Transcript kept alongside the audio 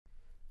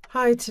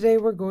Hi, today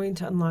we're going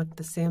to unlock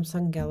the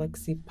Samsung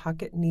Galaxy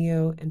Pocket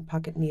Neo and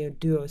Pocket Neo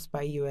Duos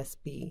by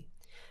USB.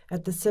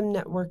 At the SIM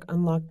network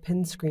unlock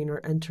pin screen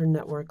or enter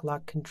network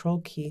lock control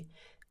key,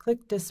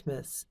 click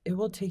Dismiss. It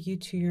will take you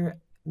to your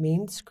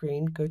main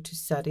screen. Go to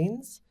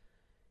Settings,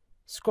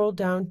 scroll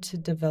down to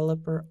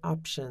Developer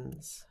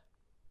Options.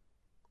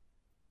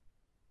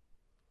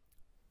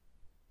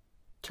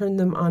 Turn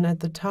them on at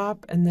the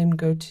top and then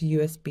go to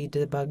USB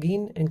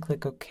debugging and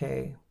click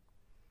OK.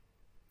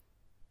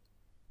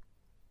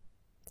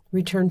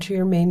 Return to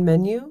your main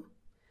menu.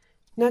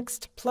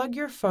 Next, plug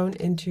your phone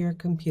into your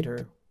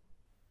computer.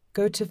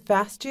 Go to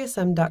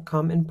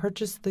FastGSM.com and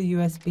purchase the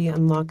USB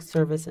unlock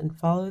service and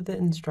follow the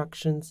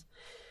instructions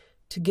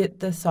to get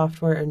the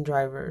software and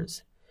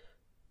drivers.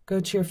 Go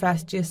to your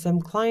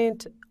FastGSM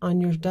client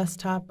on your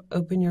desktop,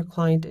 open your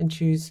client and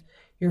choose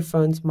your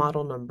phone's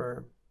model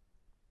number.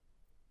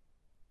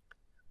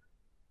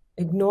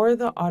 Ignore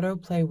the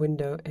autoplay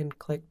window and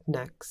click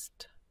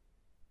Next.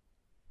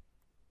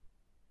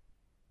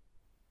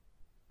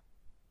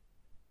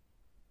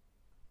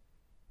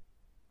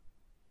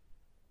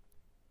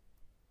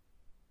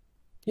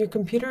 Your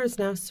computer is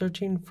now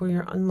searching for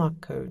your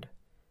unlock code.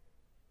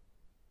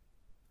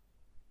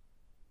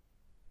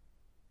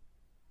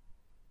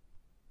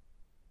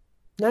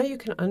 Now you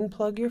can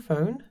unplug your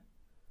phone,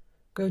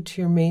 go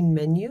to your main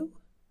menu,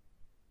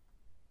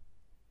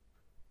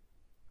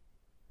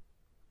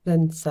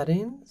 then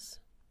Settings,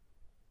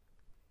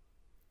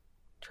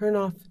 turn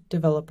off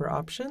Developer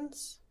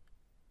Options,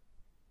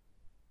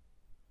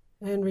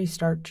 and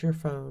restart your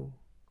phone.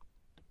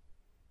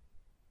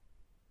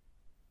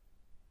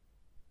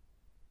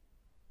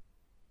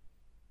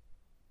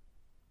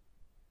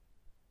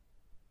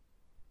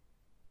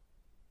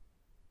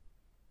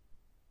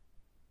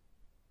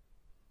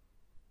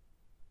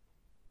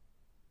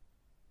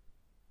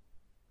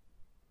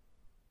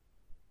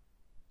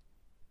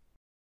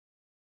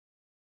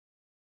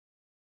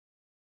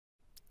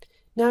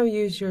 Now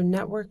use your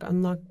network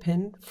unlock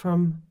pin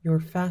from your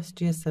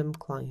FastGSM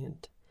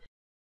client.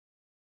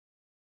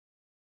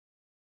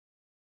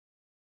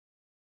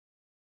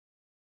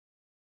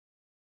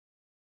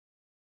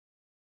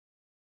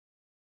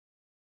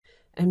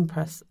 And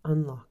press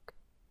Unlock.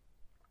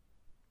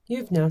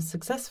 You've now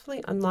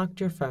successfully unlocked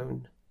your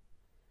phone.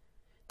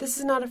 This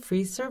is not a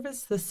free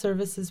service. This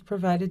service is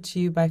provided to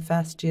you by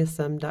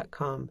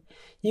FastGSM.com.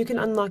 You can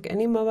unlock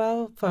any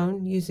mobile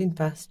phone using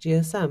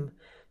FastGSM.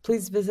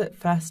 Please visit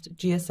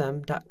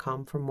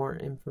FastGSM.com for more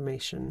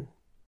information.